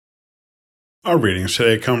Our readings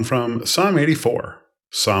today come from Psalm 84,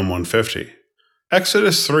 Psalm 150,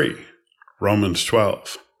 Exodus 3, Romans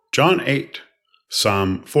 12, John 8,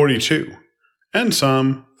 Psalm 42, and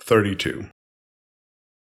Psalm 32.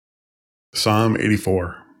 Psalm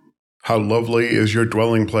 84. How lovely is your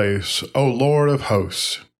dwelling place, O Lord of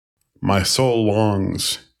hosts! My soul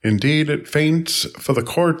longs, indeed it faints, for the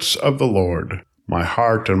courts of the Lord. My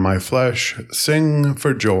heart and my flesh sing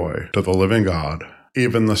for joy to the living God.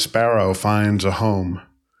 Even the sparrow finds a home,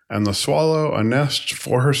 and the swallow a nest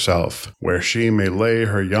for herself, where she may lay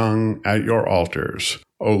her young at your altars,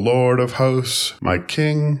 O Lord of hosts, my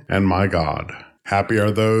King and my God. Happy are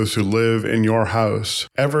those who live in your house,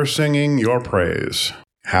 ever singing your praise.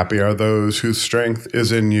 Happy are those whose strength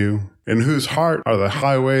is in you, in whose heart are the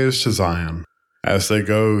highways to Zion. As they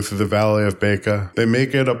go through the valley of Baca, they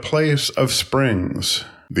make it a place of springs.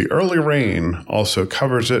 The early rain also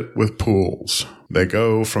covers it with pools. They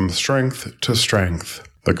go from strength to strength.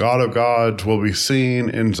 The God of gods will be seen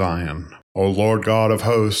in Zion. O Lord God of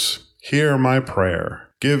hosts, hear my prayer.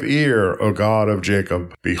 Give ear, O God of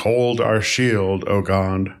Jacob. Behold our shield, O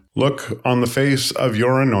God. Look on the face of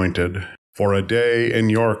your anointed. For a day in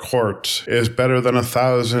your courts is better than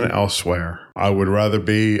 1,000 elsewhere. I would rather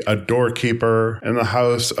be a doorkeeper in the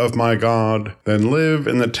house of my God than live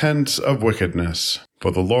in the tents of wickedness.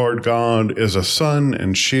 For the Lord God is a sun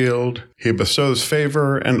and shield. He bestows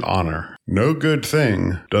favor and honor. No good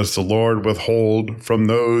thing does the Lord withhold from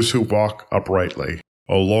those who walk uprightly.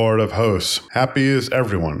 O Lord of hosts, happy is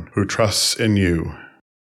everyone who trusts in you.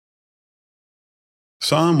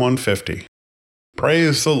 Psalm 150.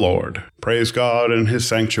 Praise the Lord. Praise God in his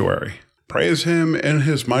sanctuary. Praise him in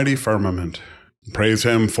his mighty firmament. Praise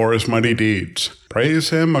him for his mighty deeds. Praise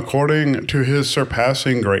him according to his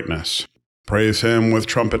surpassing greatness. Praise him with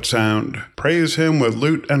trumpet sound. Praise him with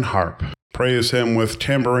lute and harp. Praise him with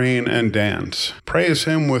tambourine and dance. Praise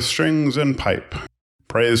him with strings and pipe.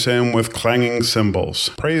 Praise him with clanging cymbals.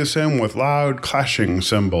 Praise him with loud clashing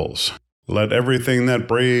cymbals. Let everything that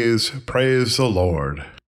breathes praise the Lord.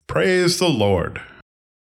 Praise the Lord.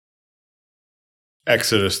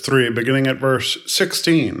 Exodus 3, beginning at verse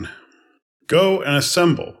 16. Go and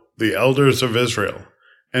assemble the elders of Israel,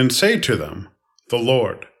 and say to them, The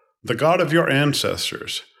Lord, the God of your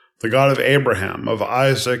ancestors, the God of Abraham, of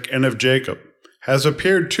Isaac, and of Jacob, has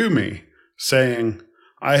appeared to me, saying,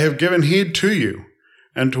 I have given heed to you,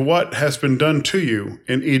 and to what has been done to you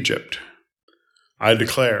in Egypt. I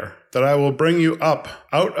declare that I will bring you up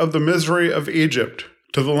out of the misery of Egypt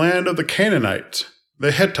to the land of the Canaanites,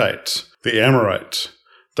 the Hittites, the Amorites,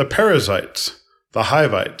 the Perizzites, the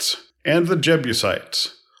Hivites, and the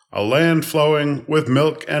Jebusites, a land flowing with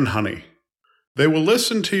milk and honey. They will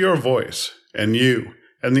listen to your voice, and you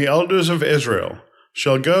and the elders of Israel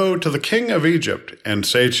shall go to the king of Egypt and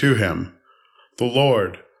say to him, The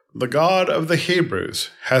Lord, the God of the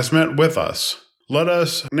Hebrews, has met with us. Let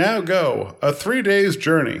us now go a 3 days'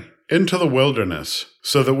 journey into the wilderness,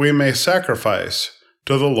 so that we may sacrifice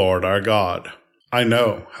to the Lord our God. I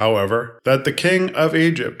know, however, that the king of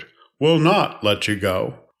Egypt will not let you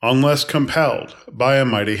go, unless compelled by a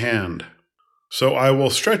mighty hand. So I will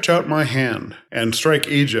stretch out my hand and strike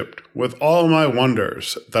Egypt with all my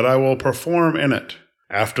wonders that I will perform in it.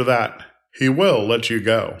 After that, he will let you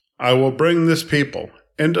go. I will bring this people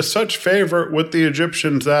into such favor with the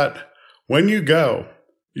Egyptians that, when you go,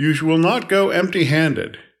 you will not go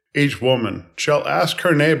empty-handed. Each woman shall ask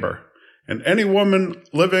her neighbor, and any woman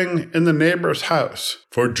living in the neighbor's house,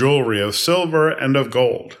 for jewelry of silver and of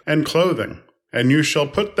gold, and clothing, and you shall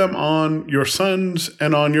put them on your sons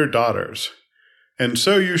and on your daughters. And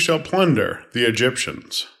so you shall plunder the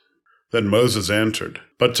Egyptians. Then Moses answered,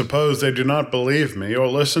 But suppose they do not believe me or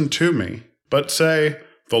listen to me, but say,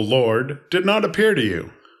 The Lord did not appear to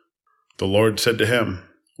you. The Lord said to him,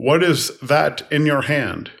 What is that in your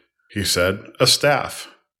hand? He said, A staff.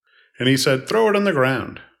 And he said, Throw it on the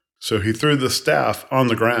ground. So he threw the staff on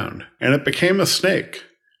the ground, and it became a snake,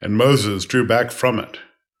 and Moses drew back from it.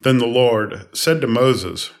 Then the Lord said to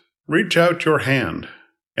Moses, Reach out your hand,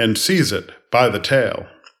 and seize it by the tail.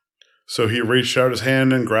 So he reached out his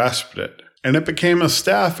hand and grasped it, and it became a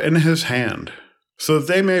staff in his hand, so that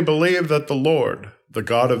they may believe that the Lord, the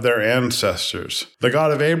God of their ancestors, the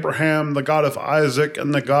God of Abraham, the God of Isaac,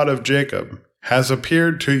 and the God of Jacob, has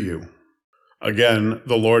appeared to you. Again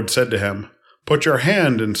the Lord said to him, Put your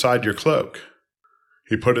hand inside your cloak.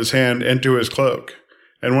 He put his hand into his cloak,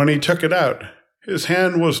 and when he took it out, his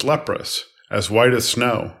hand was leprous, as white as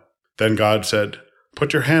snow. Then God said,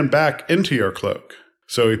 Put your hand back into your cloak.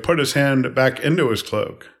 So he put his hand back into his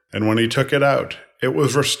cloak, and when he took it out, it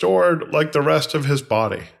was restored like the rest of his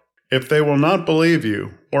body. If they will not believe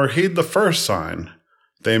you or heed the first sign,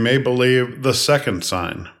 they may believe the second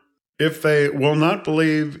sign. If they will not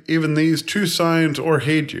believe even these 2 signs or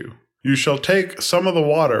heed you, you shall take some of the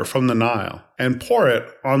water from the Nile and pour it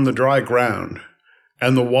on the dry ground,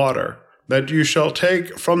 and the water that you shall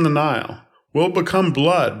take from the Nile will become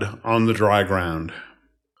blood on the dry ground."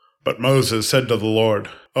 But Moses said to the Lord,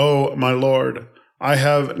 "O my Lord, I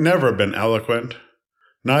have never been eloquent,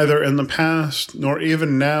 neither in the past nor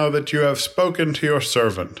even now that you have spoken to your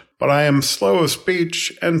servant, but I am slow of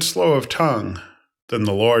speech and slow of tongue." Then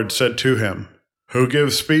the Lord said to him, "Who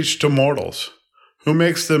gives speech to mortals? Who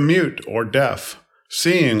makes them mute or deaf,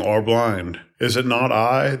 seeing or blind? Is it not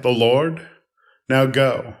I, the Lord? Now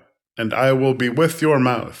go, and I will be with your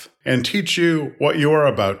mouth, and teach you what you are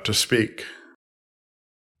about to speak."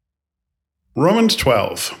 Romans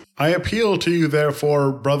 12. I appeal to you,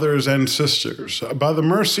 therefore, brothers and sisters, by the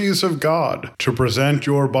mercies of God, to present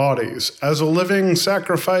your bodies as a living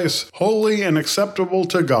sacrifice, holy and acceptable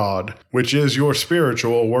to God, which is your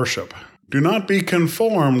spiritual worship. Do not be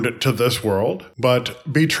conformed to this world,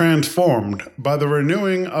 but be transformed by the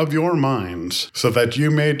renewing of your minds, so that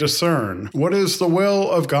you may discern what is the will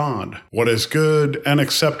of God, what is good and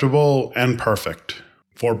acceptable and perfect.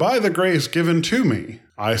 For by the grace given to me,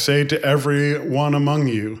 I say to every one among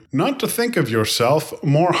you, not to think of yourself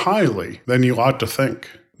more highly than you ought to think,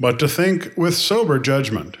 but to think with sober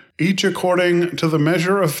judgment, each according to the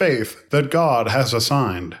measure of faith that God has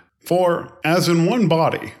assigned. For, as in one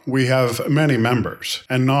body we have many members,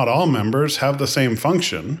 and not all members have the same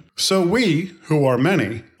function, so we, who are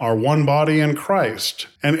many, are one body in Christ,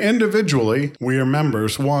 and individually we are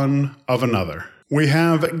members one of another. We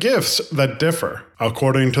have gifts that differ,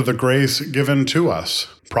 according to the grace given to us: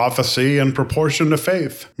 prophecy in proportion to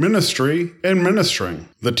faith, ministry in ministering,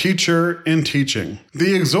 the teacher in teaching,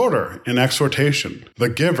 the exhorter in exhortation, the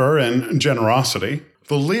giver in generosity,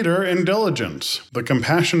 the leader in diligence, the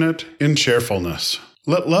compassionate in cheerfulness.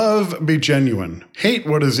 Let love be genuine. Hate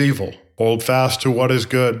what is evil. Hold fast to what is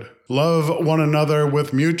good. Love one another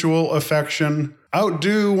with mutual affection.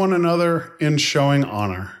 Outdo one another in showing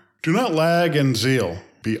honor. Do not lag in zeal.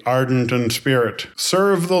 Be ardent in spirit.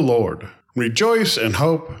 Serve the Lord. Rejoice in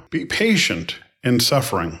hope. Be patient in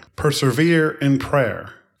suffering. Persevere in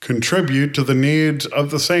prayer. Contribute to the needs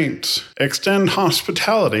of the saints. Extend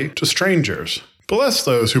hospitality to strangers. Bless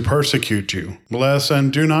those who persecute you. Bless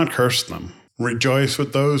and do not curse them. Rejoice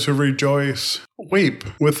with those who rejoice. Weep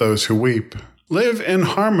with those who weep. Live in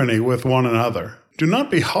harmony with one another. Do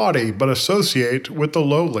not be haughty, but associate with the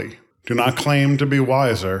lowly. Do not claim to be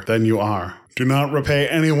wiser than you are. Do not repay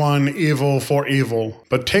anyone evil for evil,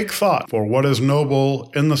 but take thought for what is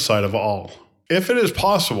noble in the sight of all. If it is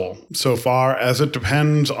possible, so far as it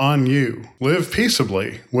depends on you, live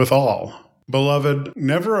peaceably with all. Beloved,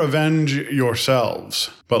 never avenge yourselves,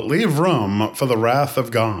 but leave room for the wrath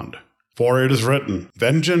of God. For it is written,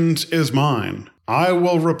 "Vengeance is mine, I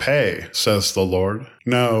will repay, says the Lord."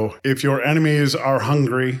 No, if your enemies are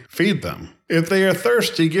hungry, feed them. If they are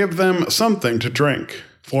thirsty, give them something to drink.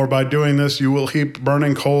 For by doing this you will heap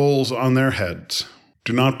burning coals on their heads.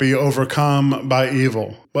 Do not be overcome by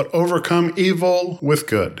evil, but overcome evil with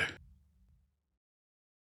good.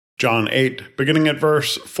 John 8, beginning at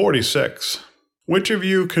verse 46. Which of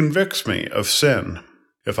you convicts me of sin?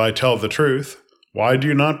 If I tell the truth, why do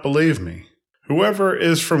you not believe me? Whoever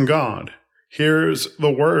is from God hears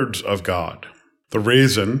the words of God. The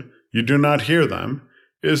reason you do not hear them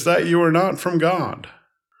is that you are not from God.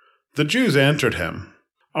 The Jews answered him,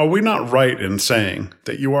 "Are we not right in saying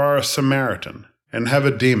that you are a Samaritan and have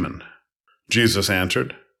a demon?" Jesus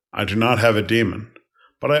answered, "I do not have a demon,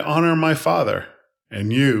 but I honor my Father,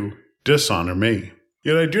 and you dishonor me.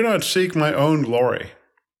 Yet I do not seek my own glory.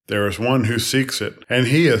 There is one who seeks it, and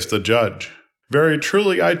he is the judge. Very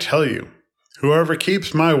truly I tell you, whoever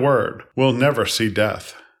keeps my word will never see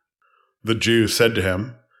death." The Jews said to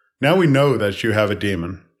him, "Now we know that you have a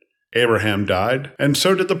demon. Abraham died, and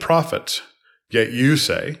so did the prophets. Yet you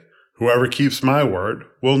say, whoever keeps my word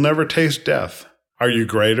will never taste death. Are you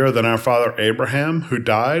greater than our father Abraham, who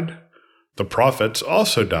died? The prophets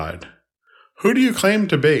also died. Who do you claim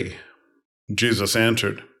to be?" Jesus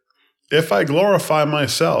answered, "If I glorify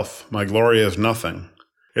myself, my glory is nothing.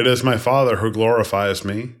 It is my Father who glorifies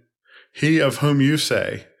me. He of whom you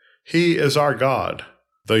say, 'He is our God,'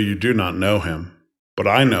 though you do not know him. But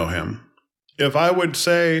I know him. If I would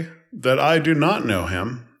say that I do not know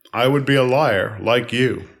him, I would be a liar like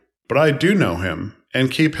you. But I do know him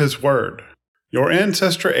and keep his word. Your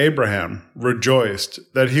ancestor Abraham rejoiced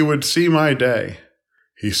that he would see my day.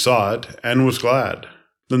 He saw it and was glad."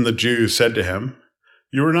 Then the Jews said to him,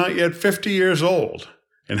 "You are not yet 50 years old,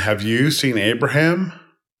 And have you seen Abraham?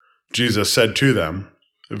 Jesus said to them,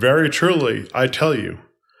 Very truly, I tell you,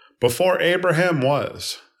 before Abraham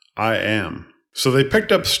was, I am. So they picked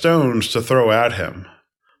up stones to throw at him.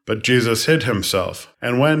 But Jesus hid himself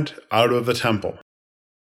and went out of the temple.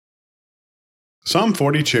 Psalm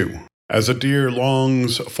 42. As a deer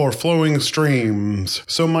longs for flowing streams,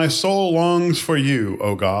 so my soul longs for you,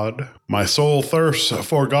 O God. My soul thirsts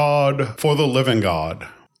for God, for the living God.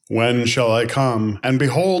 When shall I come and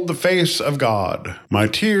behold the face of God? My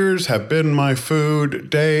tears have been my food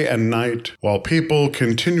day and night, while people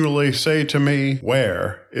continually say to me,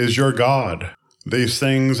 Where is your God? These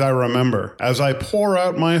things I remember as I pour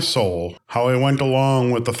out my soul, how I went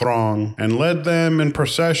along with the throng and led them in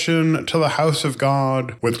procession to the house of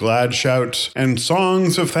God with glad shouts and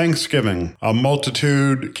songs of thanksgiving, a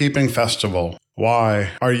multitude keeping festival.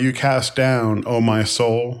 Why are you cast down, O my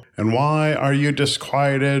soul, and why are you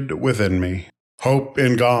disquieted within me? Hope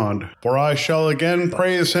in God, for I shall again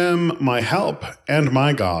praise him, my help and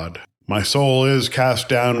my God. My soul is cast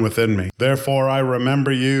down within me. Therefore I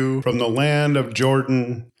remember you from the land of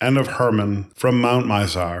Jordan and of Hermon, from Mount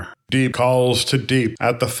Mizar. Deep calls to deep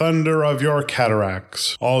at the thunder of your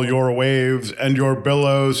cataracts. All your waves and your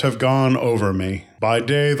billows have gone over me. By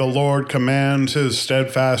day the Lord commands his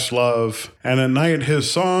steadfast love, and at night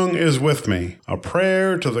his song is with me, a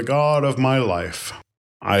prayer to the God of my life.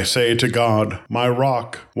 I say to God, my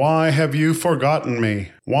rock, why have you forgotten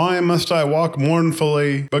me? Why must I walk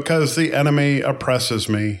mournfully because the enemy oppresses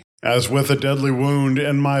me? As with a deadly wound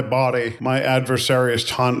in my body, my adversaries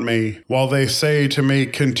taunt me, while they say to me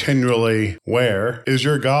continually, Where is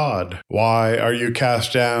your God? Why are you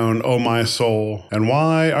cast down, O my soul? And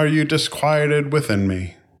why are you disquieted within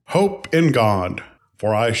me? Hope in God,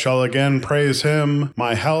 for I shall again praise him,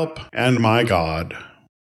 my help and my God.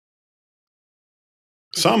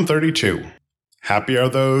 Psalm 32. Happy are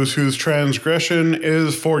those whose transgression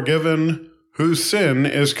is forgiven, whose sin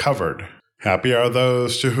is covered. Happy are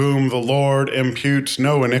those to whom the Lord imputes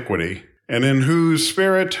no iniquity, and in whose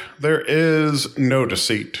spirit there is no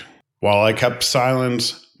deceit. While I kept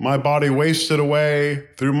silence, my body wasted away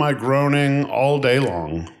through my groaning all day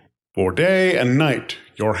long. For day and night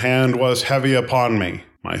your hand was heavy upon me.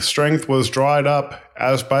 My strength was dried up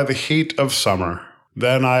as by the heat of summer.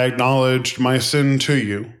 Then I acknowledged my sin to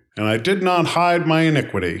you, and I did not hide my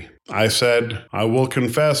iniquity. I said, I will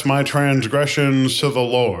confess my transgressions to the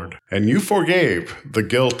Lord, and you forgave the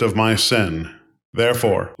guilt of my sin.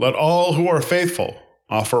 Therefore, let all who are faithful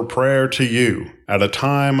offer prayer to you. At a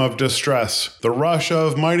time of distress, the rush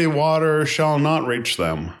of mighty water shall not reach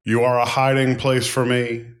them. You are a hiding place for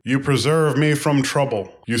me. You preserve me from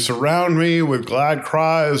trouble. You surround me with glad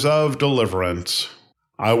cries of deliverance.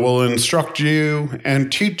 I will instruct you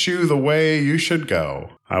and teach you the way you should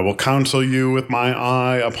go. I will counsel you with my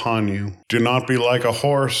eye upon you. Do not be like a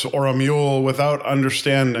horse or a mule without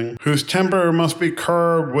understanding, whose temper must be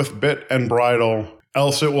curbed with bit and bridle,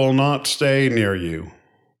 else it will not stay near you.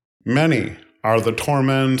 Many are the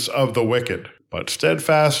torments of the wicked, but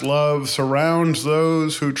steadfast love surrounds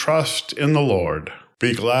those who trust in the Lord.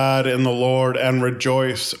 Be glad in the Lord and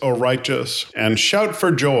rejoice, O righteous, and shout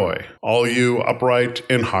for joy, all you upright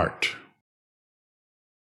in heart.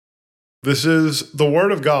 This is the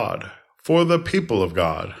word of God for the people of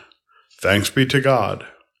God. Thanks be to God.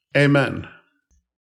 Amen.